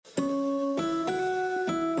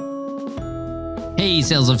Hey,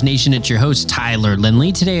 Sales of Nation, it's your host, Tyler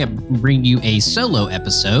Lindley. Today, I bring you a solo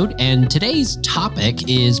episode, and today's topic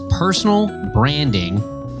is personal branding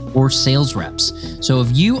for sales reps. So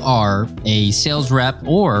if you are a sales rep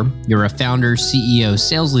or you're a founder, CEO,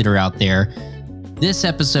 sales leader out there, this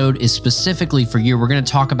episode is specifically for you. We're going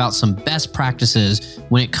to talk about some best practices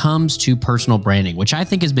when it comes to personal branding, which I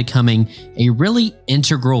think is becoming a really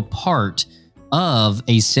integral part of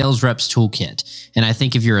a sales rep's toolkit. And I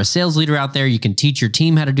think if you're a sales leader out there, you can teach your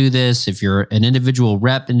team how to do this. If you're an individual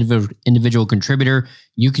rep, individual contributor,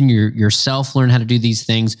 you can yourself learn how to do these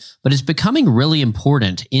things. But it's becoming really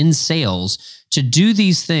important in sales to do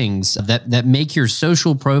these things that make your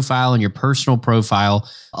social profile and your personal profile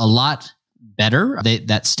a lot better,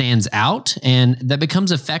 that stands out and that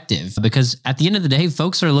becomes effective. Because at the end of the day,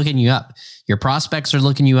 folks are looking you up. Your prospects are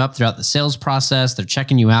looking you up throughout the sales process. They're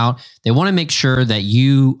checking you out. They want to make sure that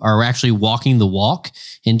you are actually walking the walk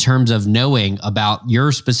in terms of knowing about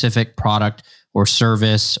your specific product or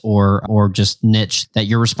service or just niche that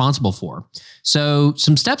you're responsible for. So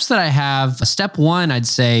some steps that I have, step one, I'd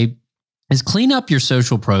say, is clean up your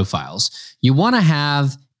social profiles. You want to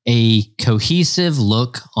have a cohesive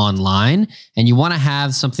look online, and you want to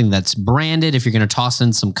have something that's branded. If you're going to toss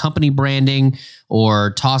in some company branding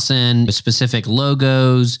or toss in specific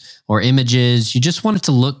logos or images, you just want it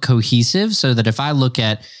to look cohesive so that if I look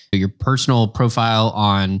at your personal profile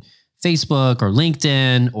on Facebook or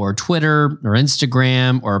LinkedIn or Twitter or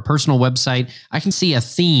Instagram or a personal website, I can see a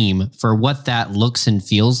theme for what that looks and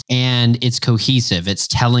feels, and it's cohesive. It's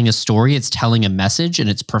telling a story, it's telling a message, and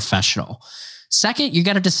it's professional. Second, you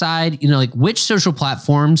got to decide, which social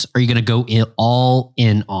platforms are you going to go all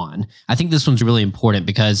in on? I think this one's really important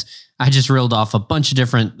because I just reeled off a bunch of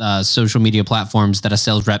different social media platforms that a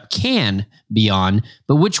sales rep can be on,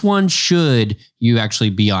 but which one should you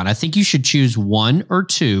actually be on? I think you should choose one or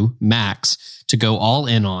two max to go all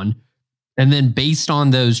in on. And then based on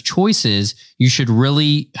those choices, you should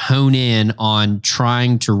really hone in on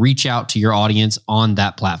trying to reach out to your audience on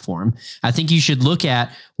that platform. I think you should look at,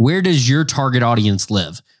 where does your target audience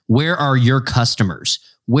live? Where are your customers?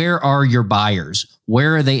 Where are your buyers?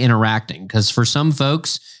 Where are they interacting? Because for some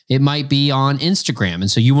folks, it might be on Instagram. And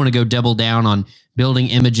so you want to go double down on building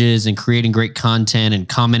images and creating great content and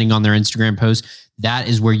commenting on their Instagram posts. That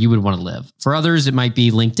is where you would want to live. For others, it might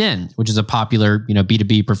be LinkedIn, which is a popular,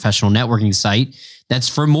 B2B professional networking site that's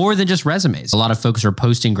for more than just resumes. A lot of folks are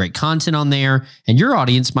posting great content on there, and your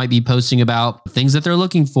audience might be posting about things that they're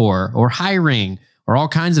looking for or hiring or all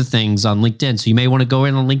kinds of things on LinkedIn. So you may want to go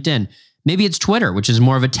in on LinkedIn. Maybe it's Twitter, which is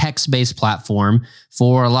more of a text-based platform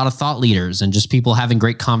for a lot of thought leaders and just people having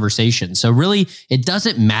great conversations. So really, it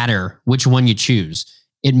doesn't matter which one you choose.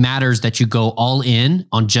 It matters that you go all in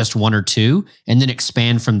on just one or two and then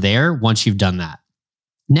expand from there once you've done that.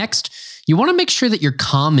 Next, you want to make sure that you're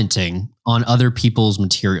commenting on other people's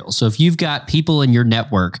material. So if you've got people in your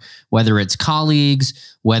network, whether it's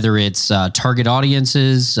colleagues, whether it's target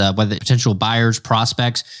audiences, whether potential buyers,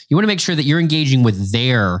 prospects, you want to make sure that you're engaging with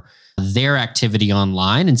their activity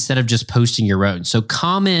online instead of just posting your own. So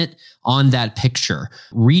comment on that picture,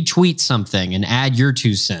 retweet something and add your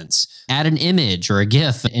 2 cents, add an image or a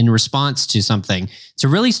GIF in response to something to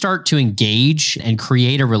really start to engage and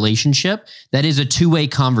create a relationship that is a two-way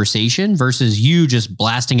conversation versus you just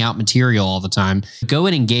blasting out material all the time. Go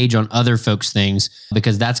and engage on other folks' things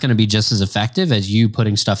because that's going to be just as effective as you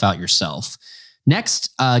putting stuff out yourself. Next,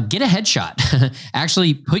 get a headshot.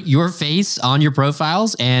 Actually put your face on your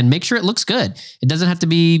profiles and make sure it looks good. It doesn't have to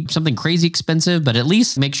be something crazy expensive, but at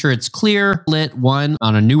least make sure it's clear, lit, one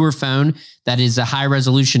on a newer phone that is a high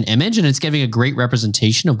resolution image and it's giving a great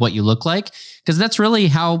representation of what you look like. Because that's really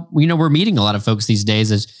how we're meeting a lot of folks these days,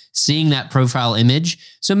 is seeing that profile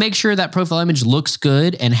image. So make sure that profile image looks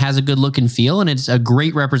good and has a good look and feel, and it's a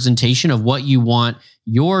great representation of what you want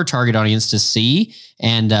your target audience to see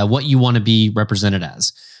and what you want to be represented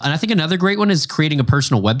as. And I think another great one is creating a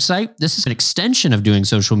personal website. This is an extension of doing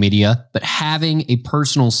social media, but having a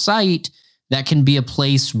personal site that can be a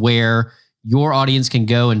place where your audience can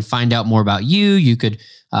go and find out more about you. You could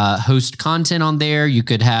host content on there. You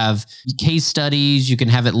could have case studies. You can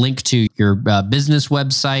have it linked to your business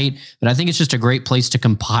website. But I think it's just a great place to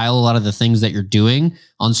compile a lot of the things that you're doing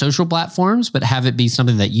on social platforms, but have it be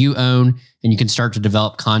something that you own and you can start to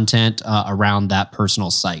develop content around that personal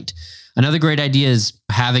site. Another great idea is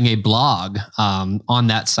having a blog on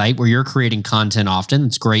that site where you're creating content often.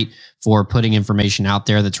 It's great for putting information out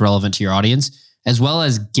there that's relevant to your audience, as well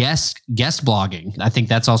as guest blogging. I think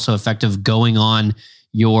that's also effective, going on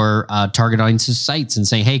your target audience's sites and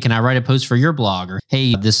saying, hey, can I write a post for your blog? Or,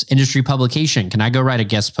 hey, this industry publication, can I go write a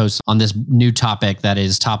guest post on this new topic that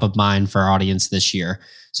is top of mind for our audience this year?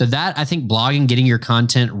 So that, I think blogging, getting your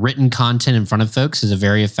content, written content in front of folks is a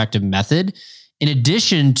very effective method. In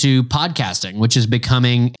addition to podcasting, which is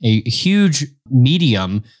becoming a huge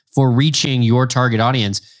medium for reaching your target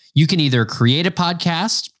audience. You can either create a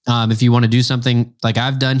podcast if you want to do something like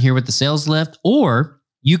I've done here with the Sales Lift, or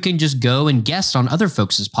you can just go and guest on other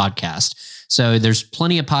folks' podcast. So there's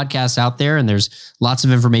plenty of podcasts out there, and there's lots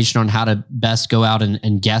of information on how to best go out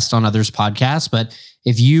and guest on others' podcasts. But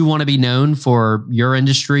if you want to be known for your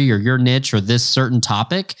industry or your niche or this certain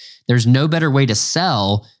topic, there's no better way to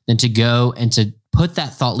sell than to go and to put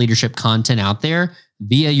that thought leadership content out there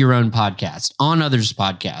via your own podcast, on others'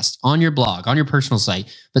 podcasts, on your blog, on your personal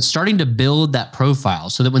site, but starting to build that profile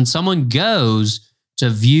so that when someone goes to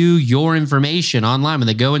view your information online, when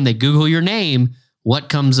they go and they Google your name, what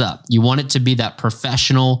comes up? You want it to be that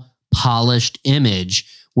professional, polished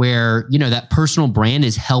image where, that personal brand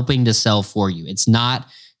is helping to sell for you. It's not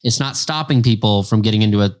stopping people from getting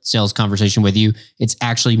into a sales conversation with you. It's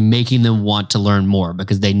actually making them want to learn more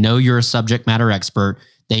because they know you're a subject matter expert.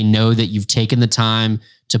 They know that you've taken the time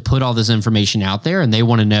to put all this information out there, and they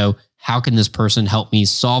want to know, how can this person help me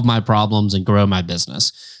solve my problems and grow my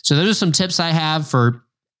business? So those are some tips I have for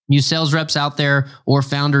you sales reps out there, or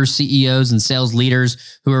founders, CEOs, and sales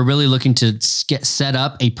leaders who are really looking to get set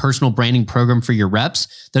up a personal branding program for your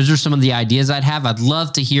reps. Those are some of the ideas I'd have. I'd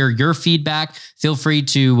love to hear your feedback. Feel free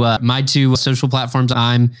to my two social platforms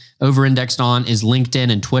I'm over-indexed on is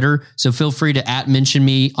LinkedIn and Twitter. So feel free to mention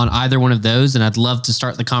me on either one of those. And I'd love to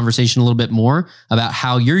start the conversation a little bit more about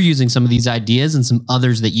how you're using some of these ideas and some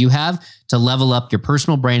others that you have to level up your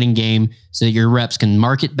personal branding game so that your reps can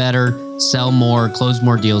market better, sell more, close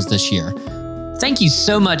more deals this year. Thank you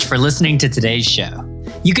so much for listening to today's show.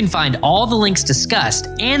 You can find all the links discussed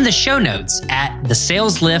and the show notes at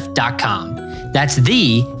thesaleslift.com. That's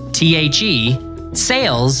the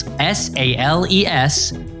sales,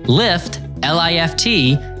 SALES, lift,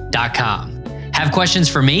 LIFT.com. Have questions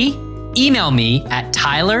for me? Email me at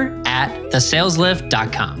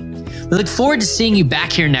tyler@thesaleslift.com. We look forward to seeing you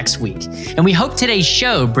back here next week, and we hope today's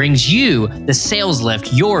show brings you the sales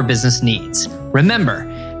lift your business needs. Remember,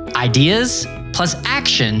 ideas plus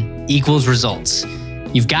action equals results.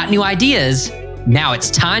 You've got new ideas, now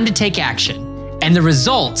it's time to take action, and the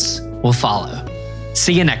results will follow.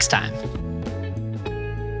 See you next time.